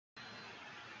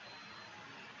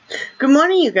Good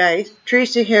morning, you guys.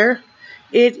 Theresa here.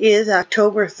 It is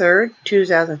October 3rd,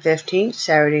 2015,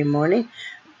 Saturday morning,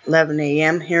 11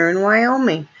 a.m. here in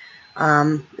Wyoming.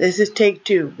 This is take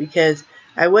two because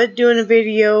I was doing a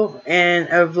video and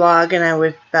a vlog and I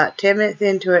was about 10 minutes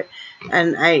into it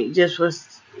and I just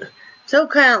was so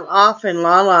kind of off in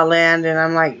La La Land and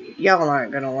I'm like, y'all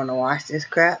aren't going to want to watch this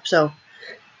crap, so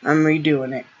I'm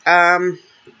redoing it.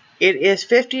 It is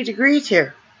 50 degrees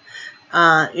here.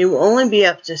 It will only be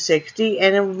up to 60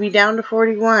 and it will be down to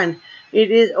 41. It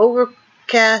is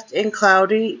overcast and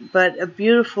cloudy, but a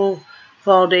beautiful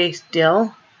fall day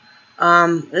still.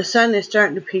 The sun is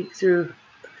starting to peek through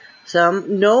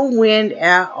some. No wind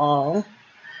at all.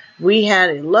 We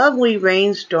had a lovely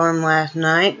rainstorm last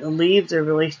night. The leaves are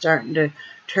really starting to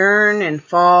turn and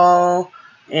fall,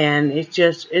 and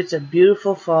it's a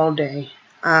beautiful fall day.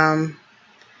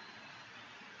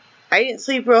 I didn't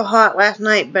sleep real hot last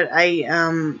night, but I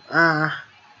am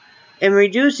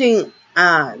reducing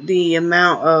the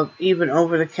amount of even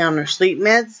over-the-counter sleep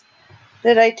meds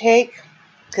that I take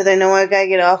because I know I gotta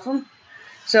get off them.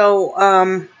 So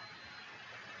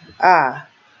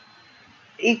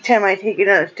each time I take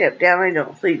another step down, I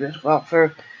don't sleep as well for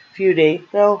a few days.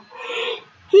 So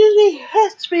usually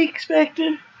has to be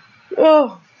expected.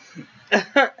 Oh,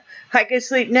 I can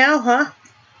sleep now, huh?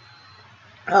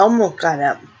 I almost got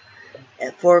up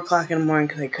at 4 o'clock in the morning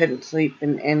because I couldn't sleep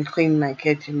and clean my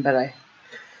kitchen, but I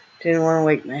didn't want to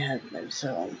wake my husband,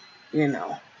 so,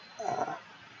 I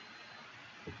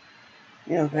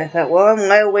thought, well, I'm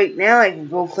wide awake now, I can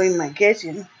go clean my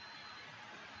kitchen,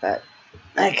 but,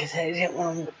 like I said, I didn't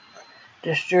want to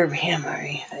disturb him or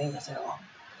anything, so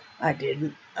I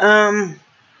didn't.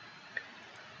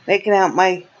 Making out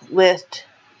my list.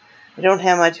 I don't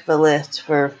have much of a list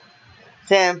for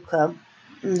Sam's Club.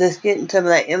 I'm just getting some of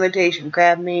that imitation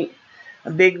crab meat, a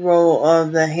big roll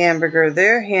of the hamburger,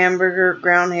 their hamburger,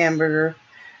 ground hamburger,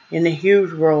 in a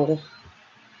huge roll.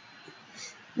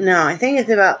 No, I think it's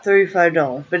about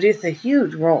 $35, but it's a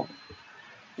huge roll.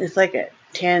 It's like a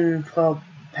 10, 12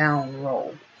 pound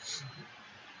roll.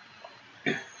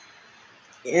 And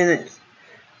it's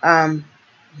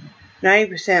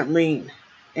 90% lean,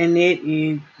 and it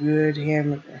is good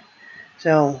hamburger.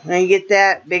 So, when I get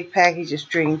that big package of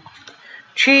string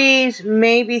cheese,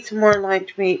 maybe some more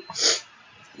lunch meat.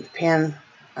 Depend.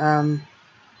 It'd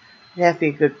have to be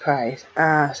a good price.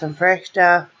 Some fresh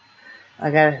stuff. I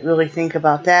gotta really think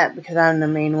about that because I'm the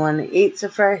main one that eats the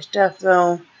fresh stuff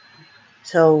though.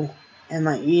 So, and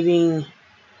my eating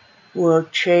will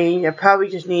change. I probably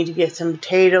just need to get some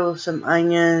potatoes, some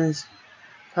onions,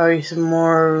 probably some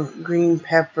more green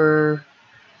pepper,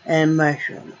 and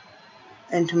mushroom,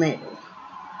 and tomatoes.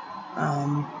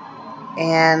 And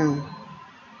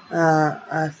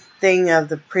a thing of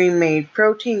the pre-made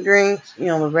protein drinks,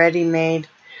 the ready-made,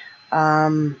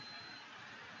 bag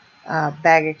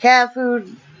of cat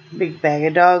food, big bag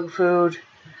of dog food,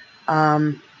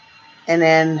 and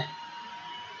then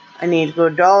I need to go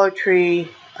to Dollar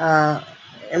Tree, and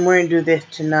we're going to do this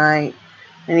tonight.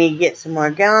 I need to get some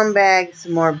more gallon bags,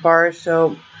 some more bar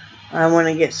soap. I want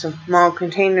to get some small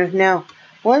containers. Now,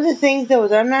 one of the things though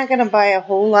is I'm not going to buy a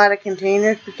whole lot of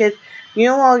containers because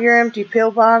all your empty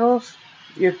pill bottles,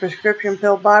 your prescription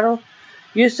pill bottles,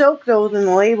 you soak those and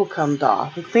the label comes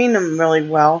off. You clean them really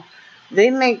well. They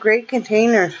make great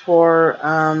containers for,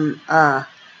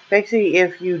 basically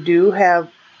if you do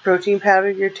have protein powder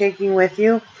you're taking with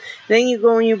you, then you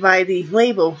go and you buy these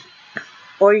labels,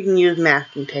 or you can use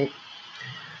masking tape.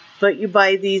 But you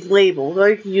buy these labels, or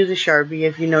you can use a Sharpie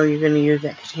if you know you're going to use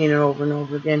that container over and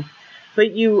over again.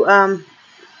 But you,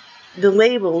 the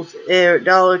labels at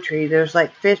Dollar Tree, there's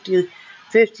like 50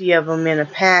 of them in a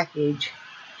package,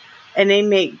 and they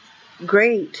make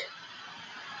great,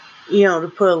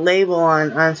 to put a label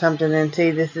on something and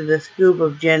say this is a scoop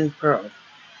of Gen Pro.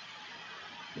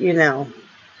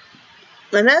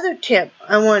 Another tip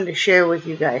I wanted to share with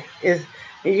you guys is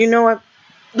you know what,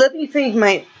 let me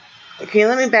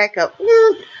back up.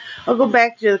 I'll go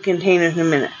back to the containers in a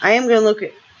minute. I am going to look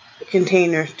at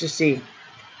containers to see.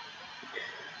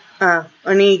 I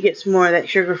need to get some more of that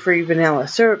sugar-free vanilla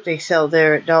syrup they sell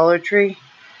there at Dollar Tree.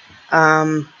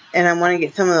 And I want to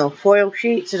get some of those foil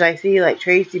sheets that I see like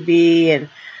Tracy B and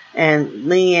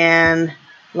Leanne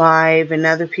Live and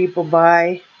other people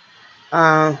buy.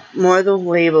 More of those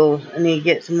labels. I need to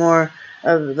get some more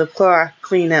of the Clorox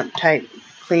cleanup type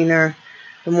cleaner,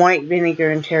 some white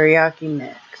vinegar and teriyaki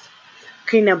mix.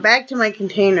 Okay, now back to my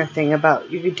container thing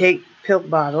about you can take pill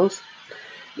bottles,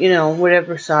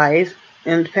 whatever size.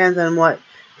 And it depends on what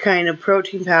kind of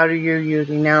protein powder you're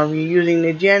using. Now, if you're using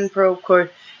the Gen Pro, of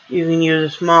course, you can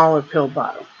use a smaller pill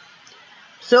bottle.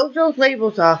 soak those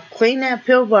labels off, clean that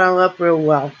pill bottle up real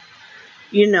well.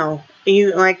 You know,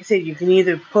 like I said, you can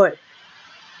either put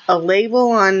a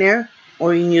label on there,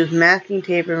 or you can use masking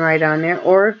tape and write on there,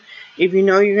 or if you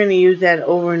know you're going to use that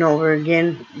over and over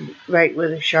again, write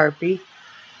with a Sharpie.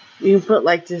 You can put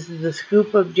like, this is a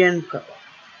scoop of Genpro.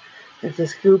 It's a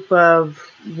scoop of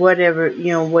whatever,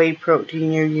 whey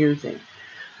protein you're using.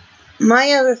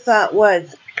 My other thought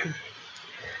was,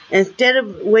 instead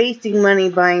of wasting money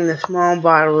buying the small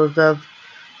bottles of,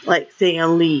 like, say,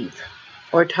 Aleve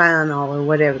or Tylenol or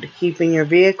whatever to keep in your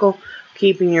vehicle,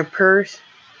 keep in your purse,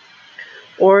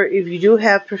 or if you do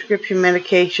have prescription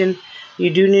medication, you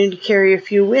do need to carry a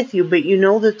few with you, but you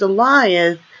know that the law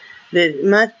is that it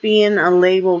must be in a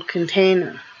labeled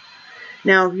container.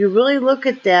 Now, if you really look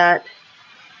at that,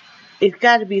 it's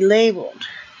got to be labeled.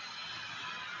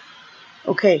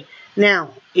 Okay,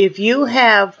 now, if you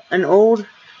have an old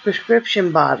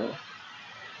prescription bottle,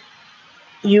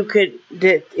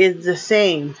 that is the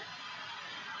same,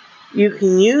 you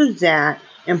can use that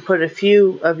and put a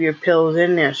few of your pills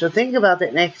in there. So think about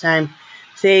that next time.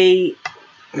 Say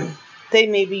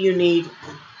maybe you need,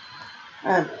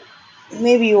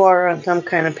 maybe you are on some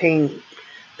kind of pain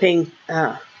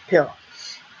pill.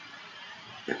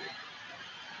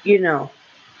 You know,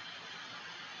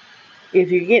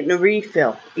 if you're getting a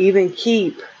refill, even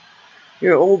keep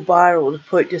your old bottle to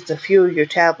put just a few of your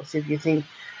tablets if you think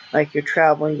like you're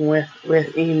traveling with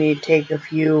you need to take a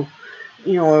few,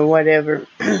 or whatever,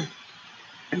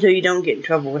 so you don't get in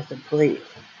trouble with the police,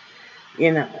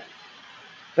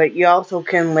 But you also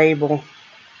can label,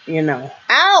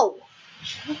 Ow!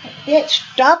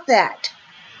 Bitch, stop that.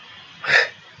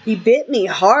 He bit me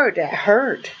hard. That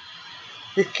hurt.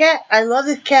 This cat, I love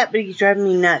this cat, but he's driving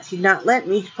me nuts. He's not letting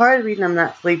me. He's part of the reason I'm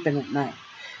not sleeping at night.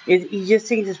 He just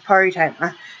thinks it's party time.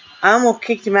 I almost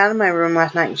kicked him out of my room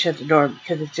last night and shut the door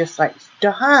because it's just like,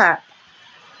 stop.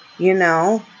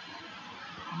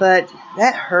 But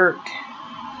that hurt.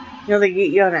 They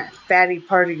get you on that fatty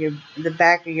part of the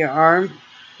back of your arm.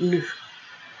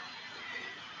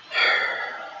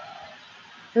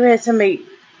 Ever had somebody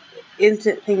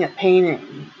instant thing of pain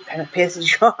and kind of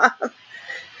pisses you off?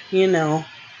 But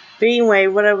anyway,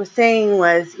 what I was saying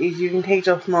is you can take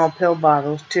those small pill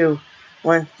bottles too,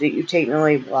 once that you take the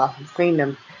label off and clean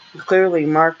them, and clearly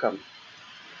mark them.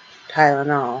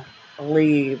 Tylenol,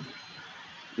 Aleve,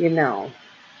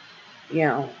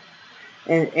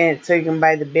 and so you can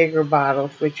buy the bigger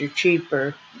bottles, which are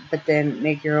cheaper, but then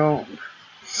make your own,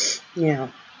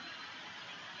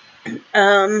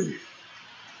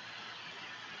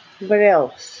 What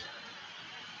else?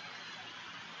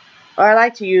 I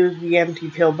like to use the empty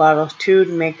pill bottles too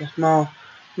to make a small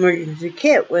emergency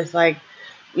kit with, like,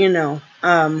 few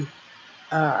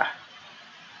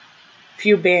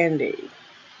Band-Aids,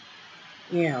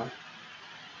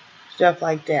 stuff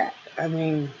like that. I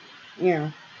mean,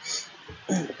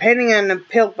 depending on the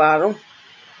pill bottle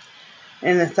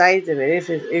and the size of it, if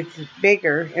it's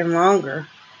bigger and longer,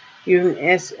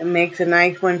 it makes a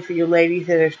nice one for you ladies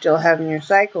that are still having your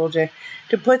cycle to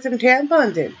put some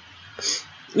tampons in,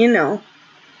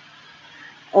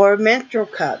 or menstrual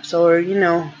cups, or,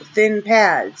 thin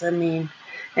pads. I mean,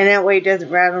 and that way it doesn't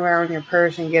rattle around your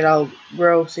purse and get all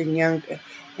gross and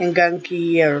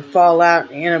gunky, or fall out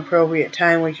at an inappropriate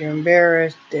time which you're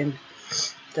embarrassed. And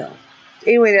so,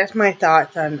 anyway, that's my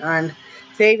thoughts on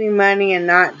saving money and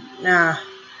not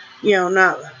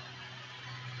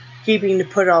keeping to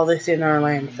put all this in our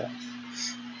landfills.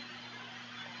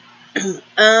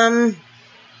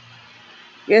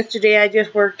 Yesterday I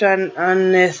just worked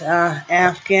on this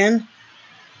Afghan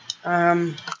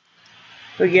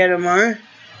Forgetamar,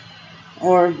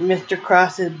 or Mr.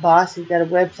 Cross's Boss. He's got a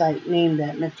website named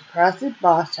that, Mr. Cross's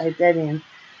Boss. Type that in,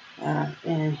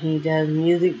 and he does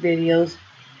music videos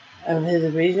of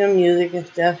his original music and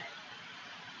stuff,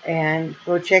 and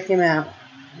go check him out.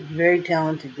 He's a very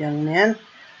talented young man.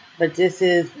 But this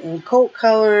is in coat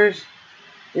colors.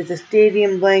 It's a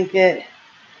stadium blanket.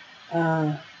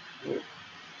 And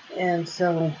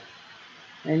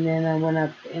then I went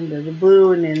up into the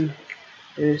blue, and then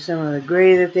there's some of the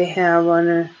gray that they have on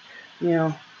there,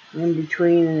 in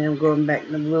between, and then going back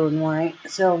to the blue and white.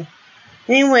 So,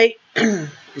 anyway,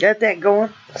 got that going.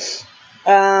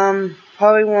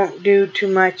 Probably won't do too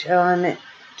much on it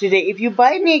today. If you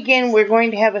bite me again, we're going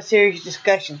to have a serious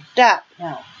discussion. Stop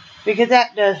now, because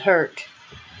that does hurt.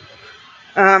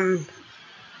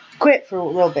 Quit for a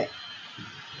little bit.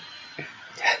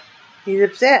 He's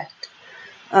obsessed.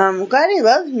 I'm glad he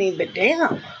loves me, but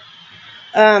damn.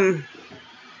 I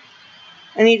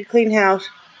need to clean house.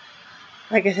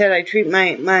 Like I said, I treat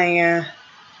my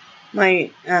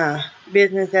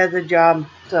business as a job,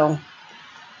 so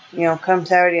you know, come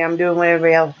Saturday, I'm doing what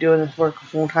everybody else is doing, is working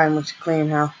full time with the clean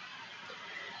house.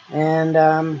 And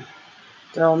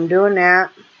so I'm doing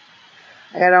that.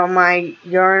 I got all my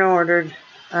yarn ordered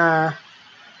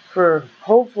for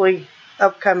hopefully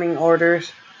upcoming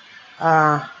orders.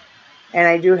 And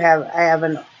I have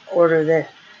an order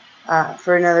that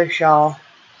for another shawl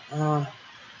that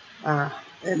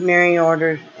Mary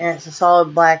ordered, and it's a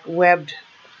solid black webbed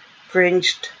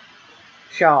fringed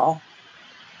shawl.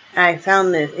 And I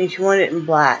found this, and she wanted it in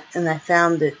black, and I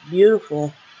found this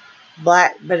beautiful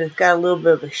black, but it's got a little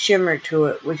bit of a shimmer to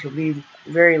it, which will be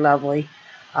very lovely.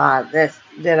 That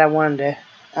I wanted to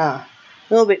a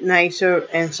little bit nicer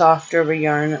and softer of a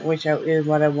yarn, which is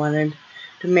what I wanted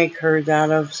to make hers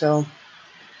out of. So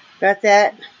got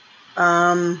that.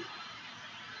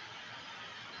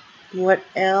 What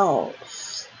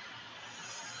else?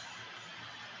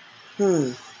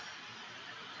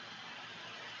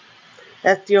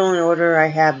 That's the only order I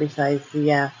have besides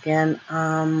the Afghan.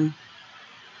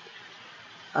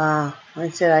 Like I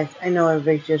said, I know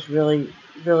everybody's just really,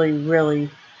 really, really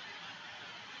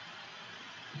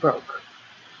broke.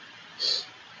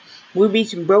 We be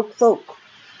some broke folk,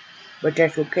 but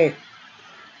that's okay.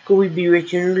 Could we be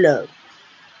rich in love?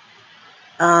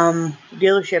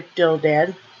 Dealership still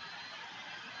dead,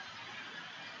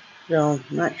 so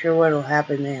not sure what'll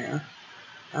happen there.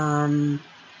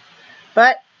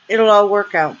 But it'll all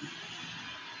work out.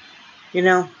 You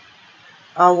know,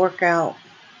 all work out.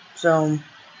 So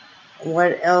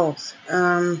what else?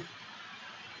 Like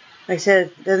I said,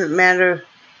 it doesn't matter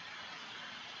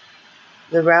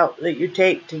the route that you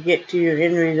take to get to your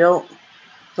end result.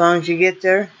 As long as you get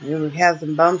there, you will have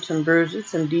some bumps and bruises,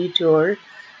 some detours,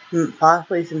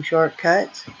 possibly some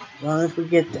shortcuts, as long as we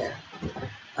get there.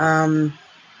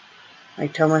 I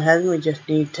told my husband we just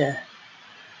need to,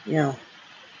 you know,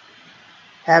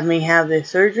 have me have this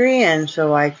surgery, and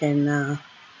so I can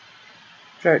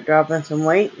start dropping some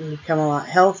weight and become a lot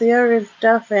healthier and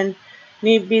stuff. And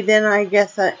need be, then I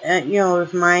guess you know,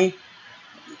 if my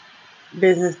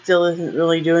business still isn't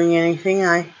really doing anything,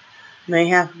 I may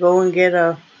have to go and get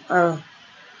a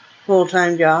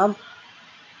full-time job.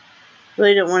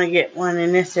 Really don't want to get one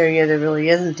in this area. There really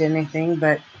isn't anything,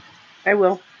 but I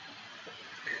will.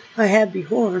 I have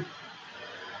before.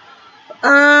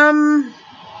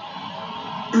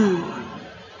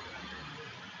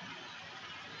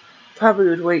 Probably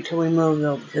would wait till we move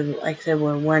though, because like I said,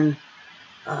 we're one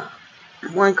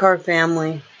car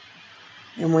family,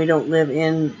 and we don't live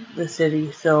in the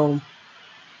city, so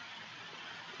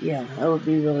yeah, that would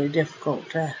be really difficult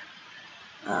to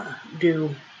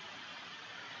do.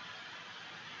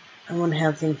 I want to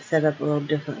have things set up a little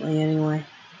differently anyway.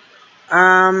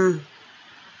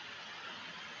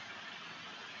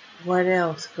 What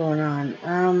else going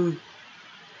on?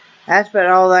 That's about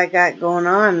all I got going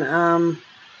on.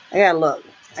 I gotta look.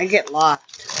 I get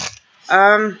lost.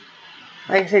 Like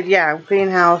I said, yeah, I'm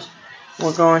cleaning house.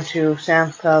 We're going to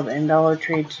Sam's Club and Dollar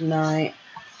Tree tonight,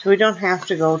 so we don't have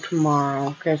to go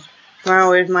tomorrow, because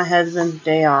tomorrow is my husband's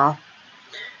day off.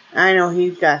 I know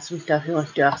he's got some stuff he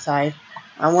wants to do outside.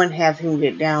 I want to have him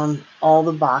get down all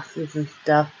the boxes and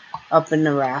stuff up in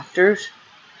the rafters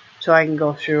so I can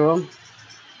go through them.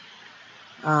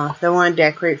 So I want to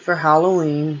decorate for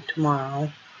Halloween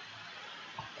tomorrow.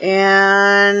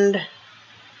 And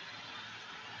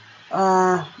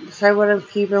decide what I'm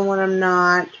keeping, what I'm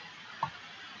not.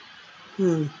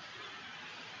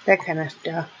 That kind of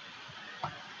stuff.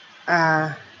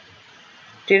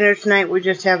 Dinner tonight, we're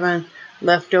just having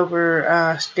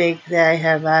leftover steak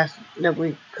that that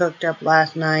we cooked up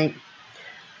last night.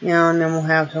 You know, and then we'll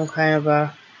have some kind of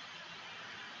a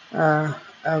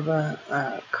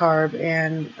carb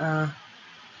and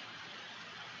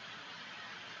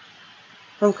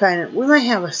some kind of, we might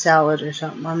have a salad or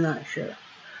something, I'm not sure.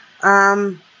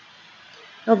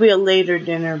 It'll be a later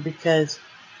dinner because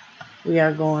we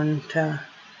are going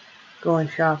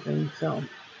shopping, so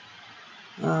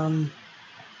like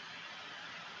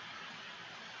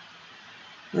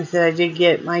I said, I did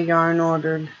get my yarn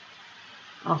ordered.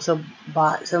 Also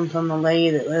bought some from a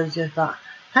lady that lives just about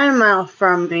 10 miles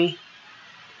from me,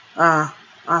 off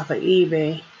of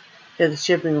eBay, because the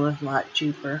shipping was a lot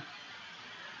cheaper.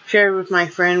 Shared with my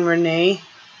friend Renee.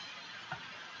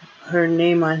 Her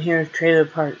name on here is Trailer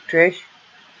Park Trish.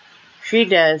 She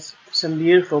does some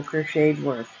beautiful crocheted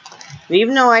work. But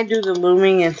even though I do the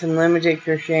looming and some limited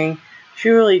crocheting, she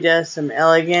really does some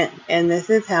elegant, and this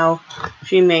is how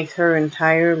she makes her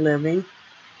entire living.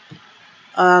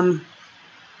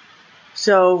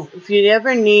 So if you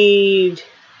ever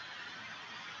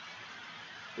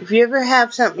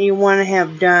have something you want to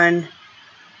have done,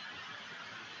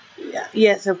 yeah,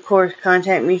 yes, of course,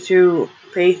 contact me through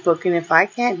Facebook, and if I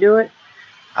can't do it,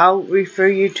 I'll refer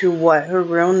you to what her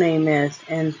real name is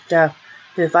and stuff.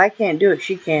 But if I can't do it,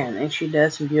 she can, and she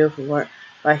does some beautiful work.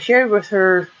 But I shared with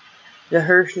her the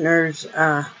Hirschner's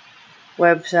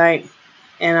website,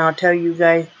 and I'll tell you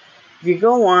guys, if you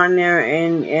go on there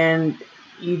and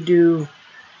you do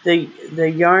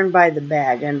the yarn by the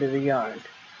bag under the yarn,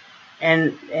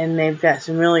 and they've got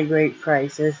some really great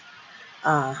prices.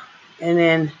 And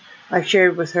then I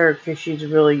shared with her, because she's a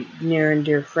really near and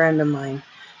dear friend of mine,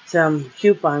 some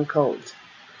coupon codes.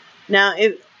 Now,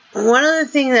 one other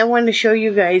thing that I wanted to show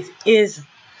you guys is,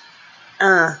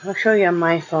 I'll show you on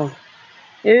my phone.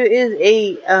 There is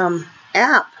a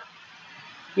app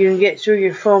you can get through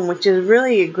your phone, which is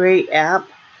really a great app.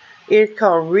 It's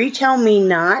called Retail Me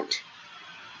Not.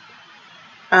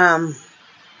 And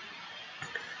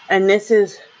this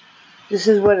is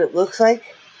what it looks like.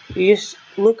 You just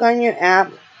look on your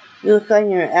app. You look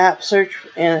on your app, search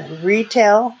and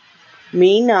Retail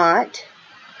Me Not.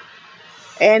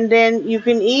 And then you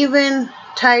can even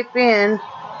type in,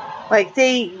 like,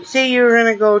 say you're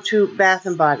going to go to Bath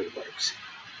and Body Works.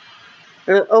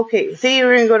 Okay, say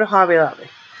you're going to go to Hobby Lobby.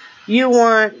 And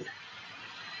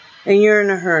you're in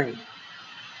a hurry.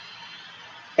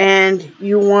 And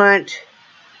you want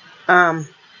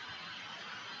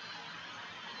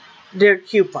their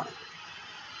coupon.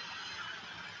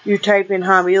 You type in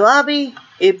Hobby Lobby,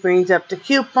 it brings up the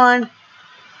coupon,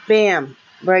 bam,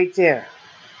 right there.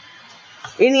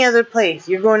 Any other place,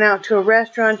 you're going out to a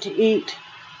restaurant to eat,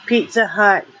 Pizza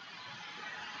Hut,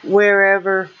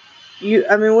 wherever you're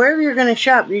going to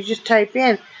shop, you just type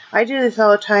in. I do this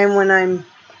all the time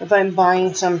if I'm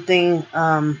buying something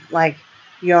like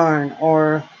yarn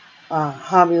or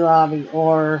Hobby Lobby,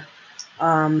 or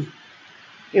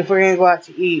if we're going to go out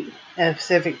to eat at a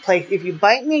specific place. If you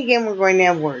bite me again, we're going to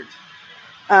have words.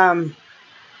 And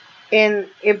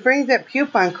it brings up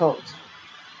coupon codes.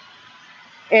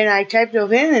 And I type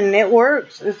those in and it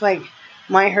works. It's like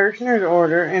my Hirschner's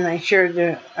order, and I shared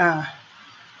the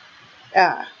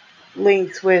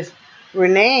links with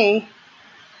Renee,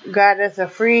 got us a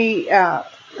free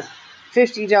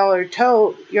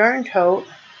 $50 yarn tote,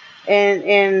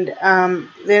 and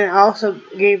then also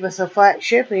gave us a flat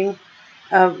shipping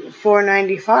of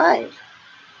 $4.95.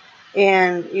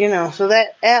 And so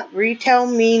that app, Retail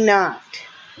Me Not,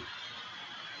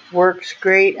 works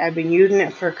great. I've been using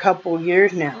it for a couple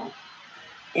years now,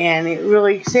 and it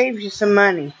really saves you some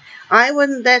money. I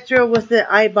wasn't that thrilled with the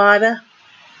Ibotta,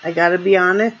 I gotta be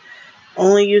honest.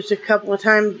 Only used it a couple of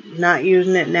times, not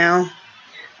using it now.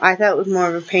 I thought it was more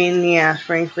of a pain in the ass,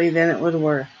 frankly, than it was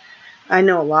worth. I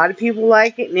know a lot of people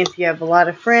like it, and if you have a lot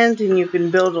of friends and you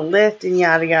can build a list and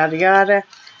yada yada yada,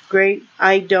 great.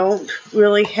 I don't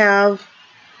really have,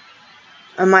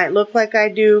 I might look like I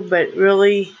do, but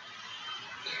really,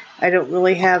 I don't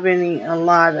really have a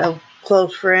lot of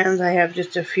close friends. I have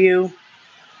just a few.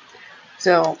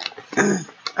 So,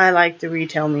 I like the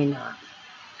Retail Me Not.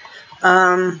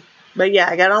 But yeah,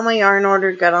 I got all my yarn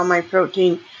ordered, got all my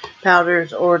protein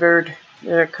powders ordered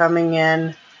that are coming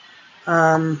in.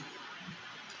 Another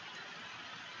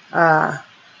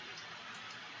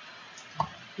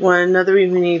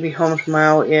reason we need to be home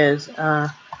tomorrow is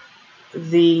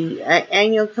the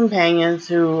annual companions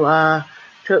who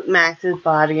took Max's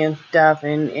body and stuff,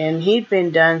 and he'd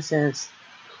been done since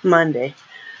Monday.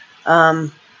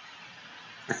 But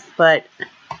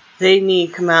they need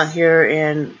to come out here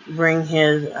and bring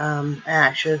his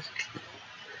ashes.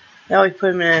 I always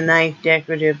put them in a nice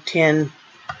decorative tin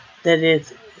that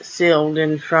is sealed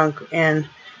and shrunk and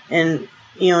in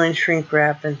shrink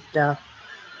wrap and stuff.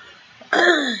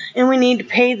 And we need to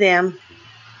pay them.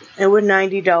 It was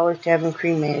 $90 to have him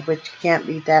cremated, but you can't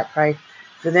beat that price.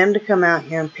 For them to come out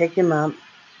here and pick him up.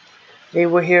 They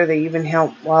were here. They even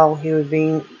helped while he was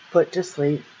being put to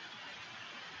sleep.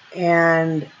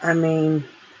 And I mean,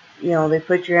 they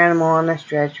put your animal on a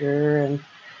stretcher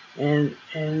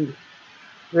and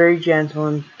very gentle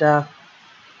and stuff.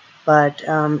 But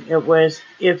it was,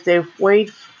 if they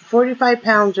weighed 45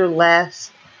 pounds or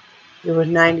less, it was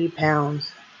 90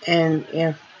 pounds. And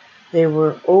if they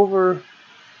were over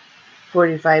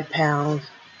 45 pounds,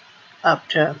 up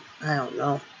to, I don't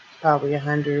know, probably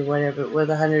 100 or whatever, it was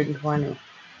 120.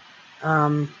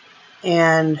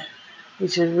 And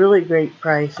which is really great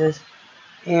prices.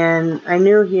 And I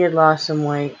knew he had lost some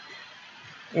weight.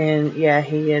 And yeah,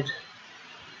 he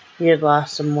had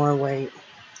lost some more weight.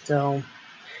 So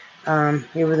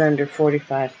he was under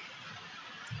 45.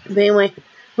 But anyway,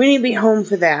 we need to be home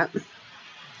for that.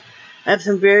 I have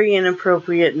some very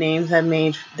inappropriate names I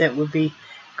made that would be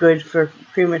good for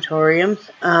crematoriums.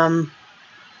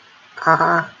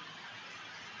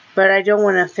 But I don't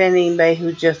want to offend anybody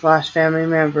who just lost a family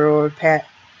member or pet,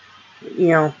 you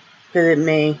know, because it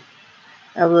may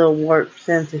have a little warped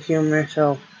sense of humor.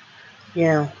 So, you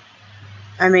know,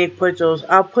 I may put those.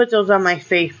 I'll put those on my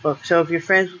Facebook. So if you're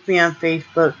friends with me on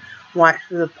Facebook, watch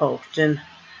for the post, and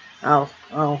I'll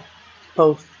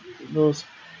post those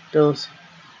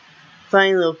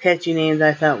funny little catchy names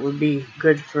I thought would be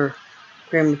good for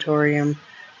crematorium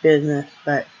business.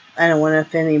 But I don't want to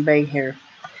offend anybody here,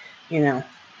 you know.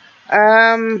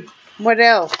 What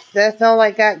else? That's all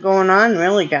I got going on,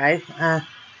 really, guys. Like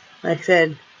I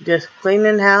said, just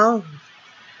cleaning house,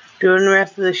 doing the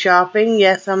rest of the shopping.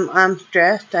 Yes, I'm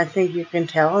stressed. I think you can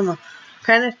tell. I'm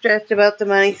kind of stressed about the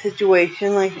money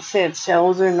situation. Like I said,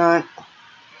 sales are not.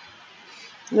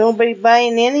 Nobody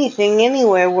buying anything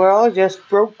anywhere. We're all just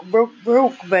broke.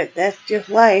 But that's just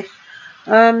life.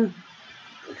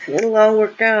 It'll all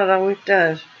work out. It always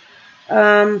does.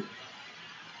 Let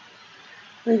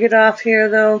me get off here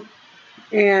though,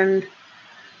 and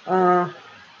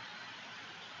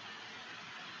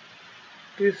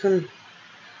do some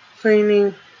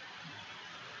cleaning,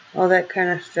 all that kind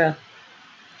of stuff.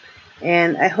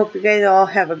 And I hope you guys all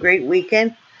have a great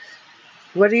weekend.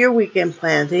 What are your weekend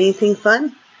plans? Anything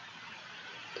fun?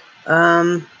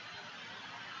 I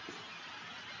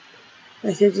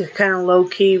think it's kind of low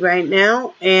key right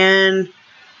now, and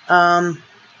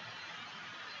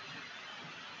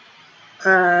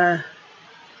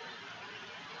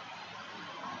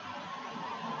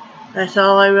that's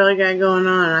all I really got going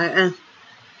on. I'm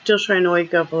still trying to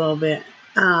wake up a little bit.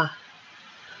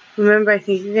 Remember, I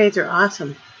think you guys are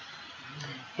awesome,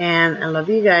 and I love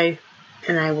you guys,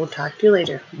 and I will talk to you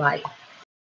later. Bye.